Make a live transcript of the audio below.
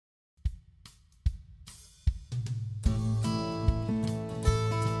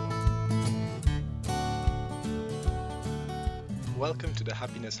Welcome to the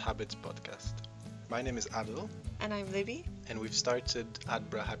Happiness Habits podcast. My name is Adil, And I'm Libby. and we've started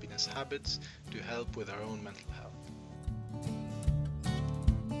Adbra Happiness Habits to help with our own mental health.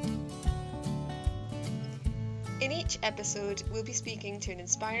 In each episode, we'll be speaking to an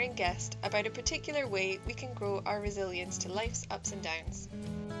inspiring guest about a particular way we can grow our resilience to life's ups and downs.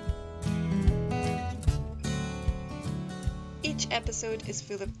 Each episode is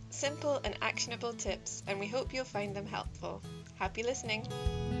full of simple and actionable tips, and we hope you'll find them helpful. Happy listening!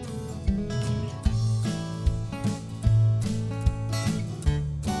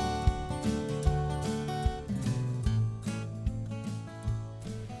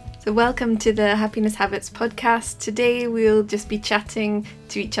 So welcome to the Happiness Habits podcast. Today we'll just be chatting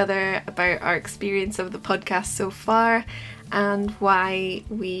to each other about our experience of the podcast so far and why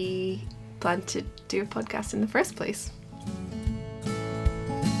we plan to do a podcast in the first place.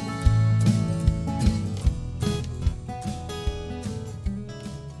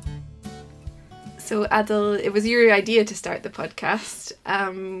 So Adil, it was your idea to start the podcast.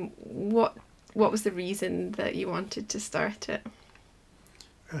 What was the reason that you wanted to start it?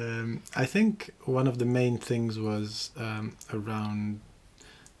 I think one of the main things was around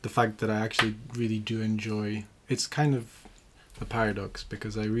the fact that I actually really do enjoy. It's kind of a paradox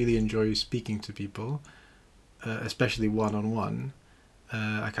because I really enjoy speaking to people, especially one-on-one.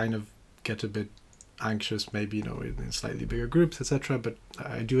 I kind of get a bit anxious, maybe in slightly bigger groups, etc. But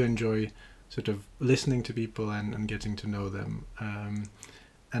I do enjoy sort of listening to people and getting to know them.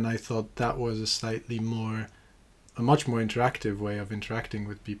 And I thought that was a much more interactive way of interacting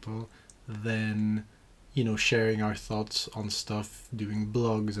with people than sharing our thoughts on stuff, doing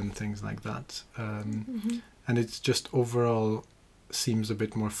blogs and things like that. And it's just overall seems a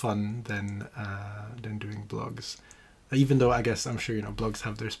bit more fun than doing blogs, even though I guess I'm sure blogs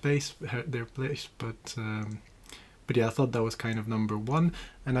have their place, but yeah, I thought that was kind of number one.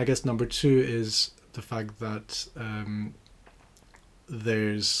 And I guess number two is the fact that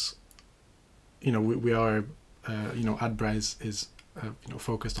there's we are Adbra is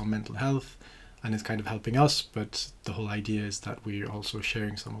focused on mental health and is kind of helping us, but the whole idea is that we're also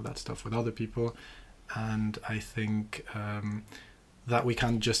sharing some of that stuff with other people. And I think that we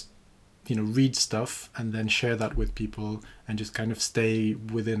can't just read stuff and then share that with people and just kind of stay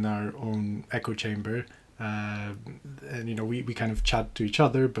within our own echo chamber. And we kind of chat to each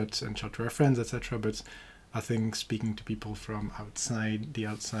other and chat to our friends, etc. But I think speaking to people from the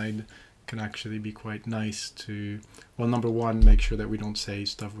outside can actually be quite nice to, well, number one, make sure that we don't say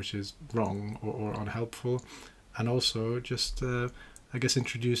stuff which is wrong or unhelpful, and also just I guess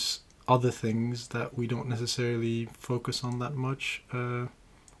introduce other things that we don't necessarily focus on that much or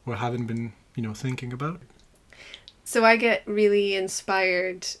haven't been thinking about. So I get really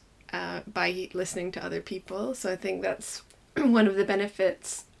inspired by listening to other people, so I think that's one of the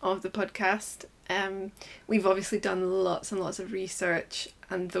benefits of the podcast. We've obviously done lots and lots of research,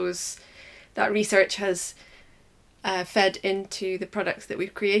 and that research has fed into the products that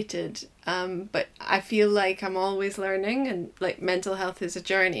we've created. But I feel like I'm always learning, and like mental health is a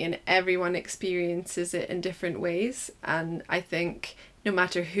journey and everyone experiences it in different ways. And I think no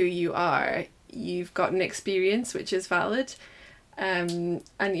matter who you are, you've got an experience which is valid. And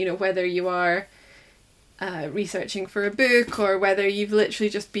whether you are researching for a book or whether you've literally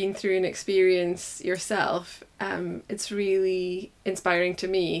just been through an experience yourself, it's really inspiring to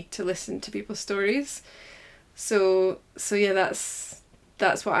me to listen to people's stories. So yeah, that's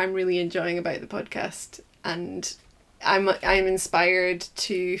what I'm really enjoying about the podcast, and I'm inspired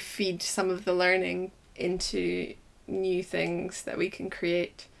to feed some of the learning into new things that we can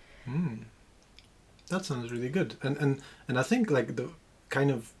create. That sounds really good, and I think like the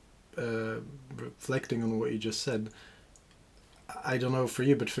kind of reflecting on what you just said, I don't know for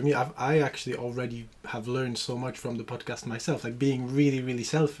you, but for me, I actually already have learned so much from the podcast myself. Like being really, really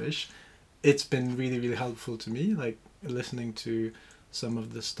selfish, it's been really, really helpful to me. Like listening to some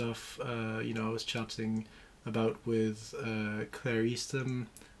of the stuff, I was chatting about with Claire Eastham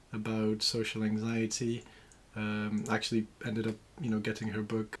about social anxiety. Actually ended up, getting her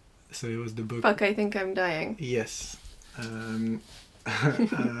book. So it was the book. Fuck, I Think I'm Dying. Yes. And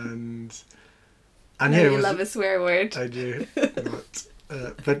I yeah, know you love a swear word. I do,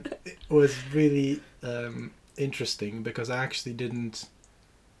 but it was really interesting because I actually didn't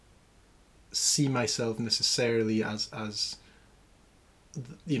see myself necessarily as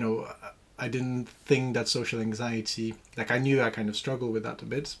I didn't think that social anxiety, like I knew I kind of struggle with that a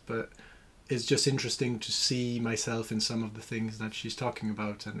bit, but it's just interesting to see myself in some of the things that she's talking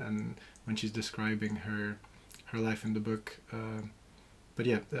about and when she's describing her life in the book. But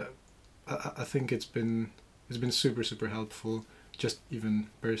yeah, I think it's been super, super helpful just even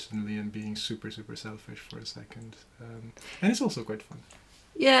personally, and being super selfish for a second. And it's also quite fun.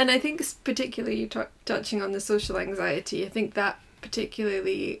 Yeah, and I think particularly touching on the social anxiety, I think that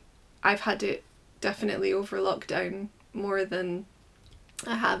particularly I've had it definitely over lockdown more than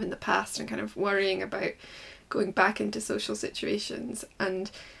I have in the past, and kind of worrying about going back into social situations.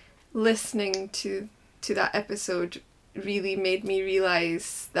 And listening to that episode really made me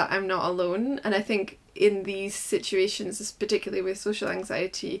realise that I'm not alone. And I think in these situations, particularly with social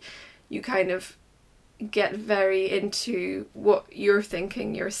anxiety, you kind of get very into what you're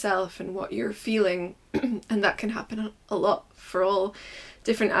thinking yourself and what you're feeling, and that can happen a lot for all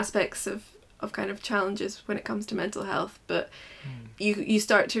different aspects of kind of challenges when it comes to mental health. But you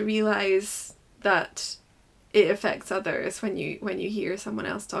start to realise that it affects others when you hear someone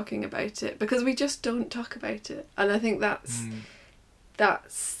else talking about it, because we just don't talk about it. And I think that's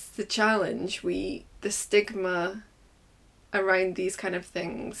the challenge. The stigma around these kind of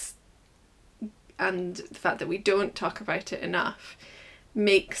things and the fact that we don't talk about it enough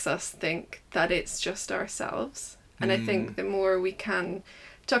makes us think that it's just ourselves. And I think the more we can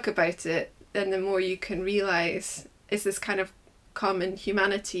talk about it, then the more you can realise it's this kind of common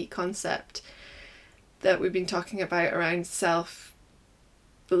humanity concept that we've been talking about around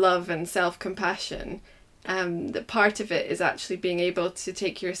self-love and self-compassion. That part of it is actually being able to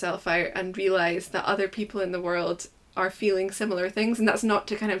take yourself out and realise that other people in the world are feeling similar things, and that's not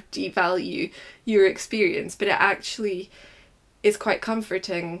to kind of devalue your experience, but it actually is quite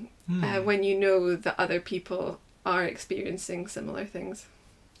comforting when you know that other people are experiencing similar things.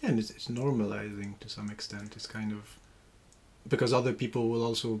 Yeah, and it's normalizing to some extent. It's kind of because other people will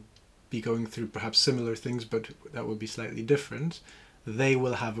also be going through perhaps similar things, but that will be slightly different. They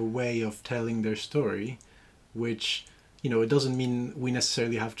will have a way of telling their story, which, it doesn't mean we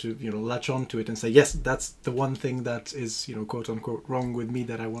necessarily have to, latch onto it and say, yes, that's the one thing that is, quote unquote, wrong with me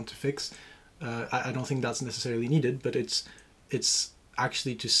that I want to fix. I don't think that's necessarily needed, but it's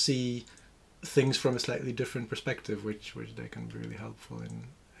actually to see things from a slightly different perspective, which they can be really helpful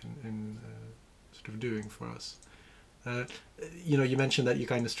in sort of doing for us. You mentioned that you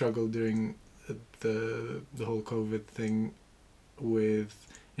kind of struggled during the whole COVID thing with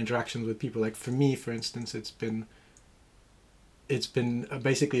interactions with people. Like for me, for instance, it's been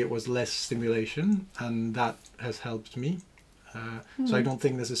basically it was less stimulation, and that has helped me. So I don't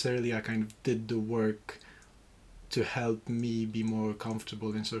think necessarily I kind of did the work to help me be more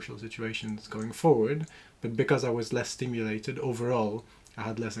comfortable in social situations going forward, but because I was less stimulated overall, I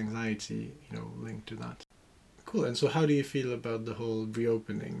had less anxiety, linked to that. Cool. And so how do you feel about the whole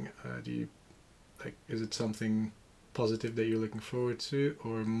reopening? Is it something positive that you're looking forward to,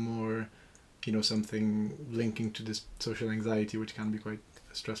 or more, something linking to this social anxiety, which can be quite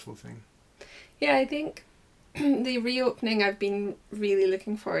a stressful thing? Yeah, I think the reopening I've been really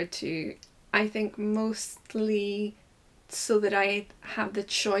looking forward to. I think mostly so that I have the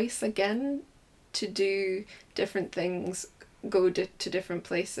choice again to do different things, go to different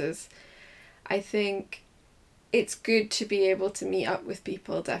places. I think it's good to be able to meet up with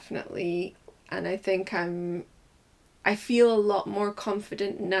people, definitely. And I think I feel a lot more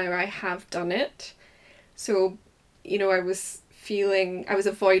confident now I have done it. So, I was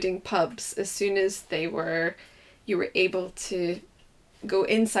avoiding pubs as soon as you were able to go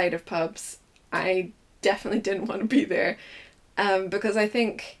inside of pubs. I definitely didn't want to be there, because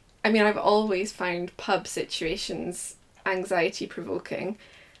I've always found pub situations anxiety provoking,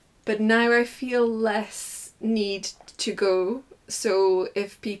 but now I feel less need to go. So I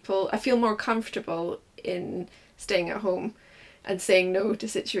feel more comfortable in staying at home and saying no to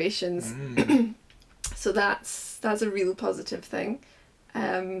situations. So that's a real positive thing.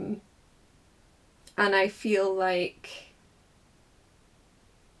 And I feel like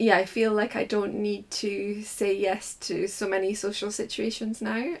I don't need to say yes to so many social situations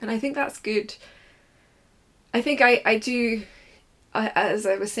now, and I think that's good. I think I do, as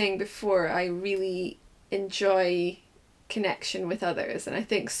I was saying before, I really enjoy connection with others, and I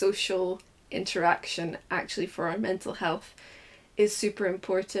think social interaction actually for our mental health is super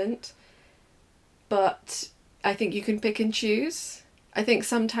important. But I think you can pick and choose. I think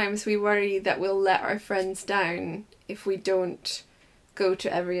sometimes we worry that we'll let our friends down if we don't go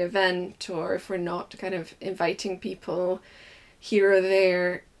to every event, or if we're not kind of inviting people here or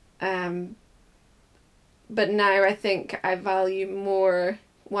there. But now I think I value more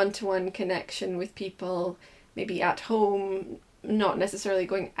one-to-one connection with people, maybe at home, not necessarily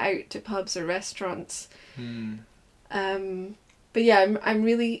going out to pubs or restaurants. But yeah, I'm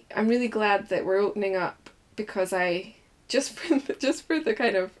really glad that we're opening up, because I just for the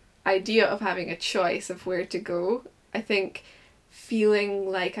kind of idea of having a choice of where to go, I think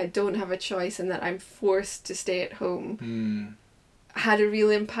feeling like I don't have a choice and that I'm forced to stay at home Mm. had a real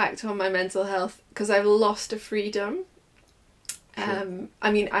impact on my mental health, because I've lost a freedom. Sure.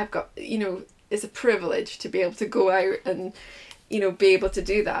 I mean, I've got, it's a privilege to be able to go out and, be able to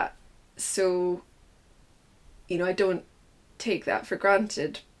do that. So, I don't take that for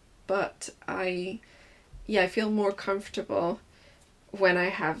granted, but I feel more comfortable when I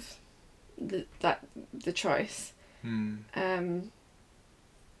have the choice. Mm.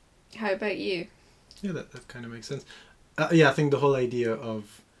 How about you? Yeah, that kind of makes sense. Yeah, I think the whole idea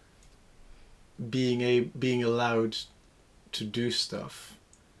of being allowed to do stuff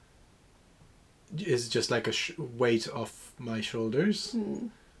is just like a weight off my shoulders.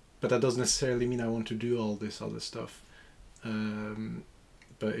 But that doesn't necessarily mean I want to do all this other stuff.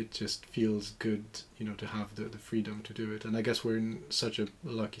 But it just feels good, to have the freedom to do it. And I guess we're in such a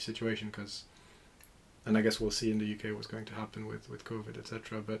lucky situation and I guess we'll see in the UK what's going to happen with COVID,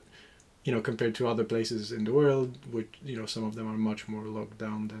 etc. But, compared to other places in the world, which, some of them are much more locked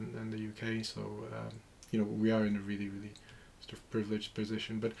down than the UK. So, we are in a really, really sort of privileged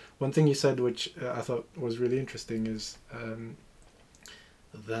position. But one thing you said, which I thought was really interesting, is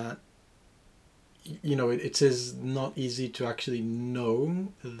that it is not easy to actually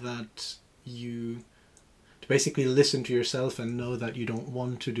know that to basically listen to yourself and know that you don't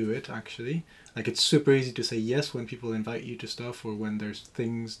want to do it. Actually, like, it's super easy to say yes when people invite you to stuff or when there's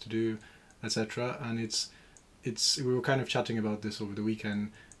things to do, etc. And it's we were kind of chatting about this over the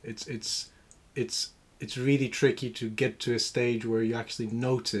weekend. It's really tricky to get to a stage where you actually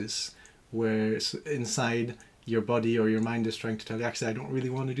notice where inside your body or your mind is trying to tell you, actually, I don't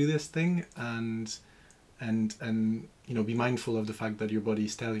really want to do this thing, and be mindful of the fact that your body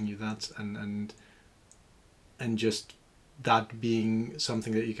is telling you that, and just that being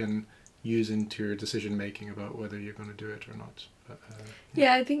something that you can use into your decision making about whether you're going to do it or not.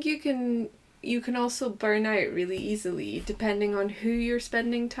 Yeah, I think you can also burn out really easily depending on who you're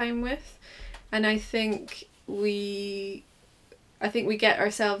spending time with, and I think we get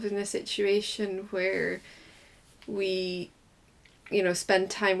ourselves in a situation where we spend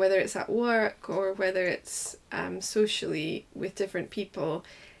time, whether it's at work or whether it's socially with different people,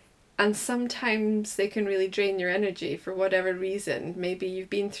 and sometimes they can really drain your energy for whatever reason. Maybe you've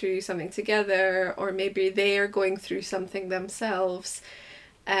been through something together, or maybe they are going through something themselves,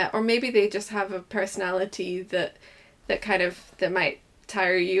 or maybe they just have a personality that might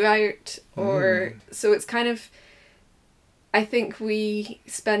tire you out, or so it's kind of, I think we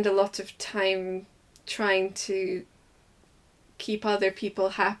spend a lot of time trying to keep other people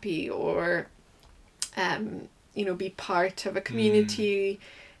happy, or be part of a community,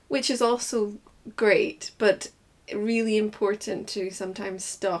 which is also great, but really important to sometimes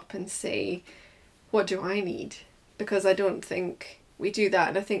stop and say, what do I need? Because I don't think we do that,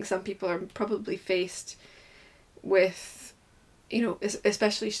 and I think some people are probably faced with,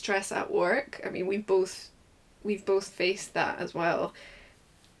 especially stress at work. I mean, we've both faced that as well,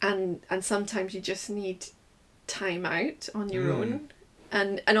 and sometimes you just need time out on your own,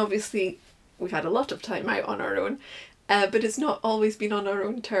 and obviously we've had a lot of time out on our own, but it's not always been on our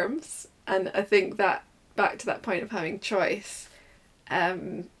own terms. And I think that, back to that point of having choice,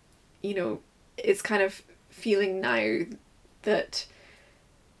 it's kind of feeling now that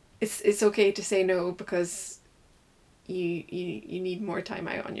it's okay to say no, because you need more time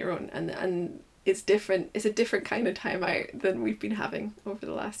out on your own, and it's different. It's a different kind of time out than we've been having over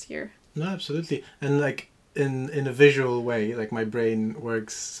the last year. No, absolutely. And like in a visual way, like my brain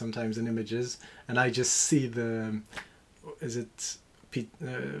works sometimes in images, and I just see Domino's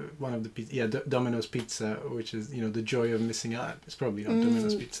Pizza, which is, the joy of missing out. It's probably not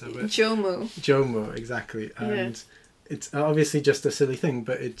Domino's Pizza, but Jomo, exactly. And it's obviously just a silly thing,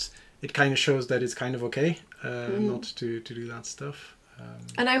 but it kind of shows that it's kind of okay not to do that stuff.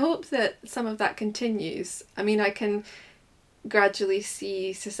 And I hope that some of that continues. I mean, I can gradually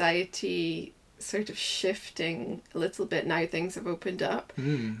see society sort of shifting a little bit now things have opened up.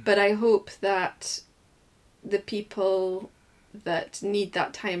 But I hope that the people that need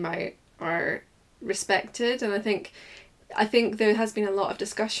that time out are respected. And I think there has been a lot of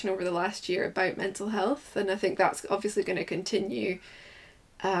discussion over the last year about mental health, and I think that's obviously going to continue.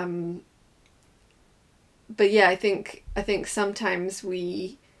 But yeah, I think sometimes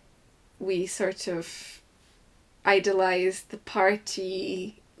we sort of idolize the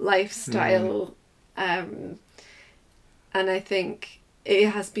party lifestyle, and I think it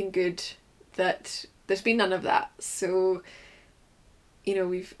has been good that there's been none of that. So,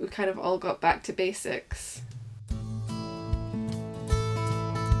 we've kind of all got back to basics.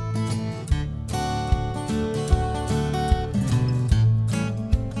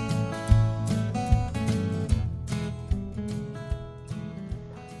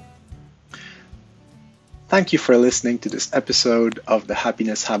 Thank you for listening to this episode of the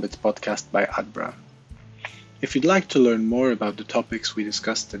Happiness Habits podcast by Adbra. If you'd like to learn more about the topics we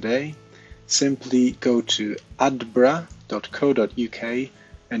discussed today, simply go to adbra.co.uk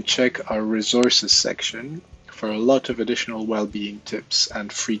and check our resources section for a lot of additional well-being tips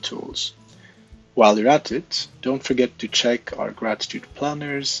and free tools. While you're at it, don't forget to check our gratitude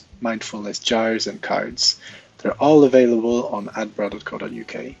planners, mindfulness jars and cards. They're all available on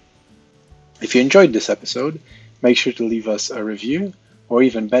adbra.co.uk. If you enjoyed this episode, make sure to leave us a review, or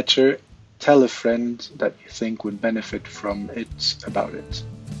even better, tell a friend that you think would benefit from it about it.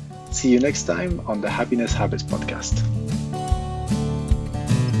 See you next time on the Happiness Habits podcast.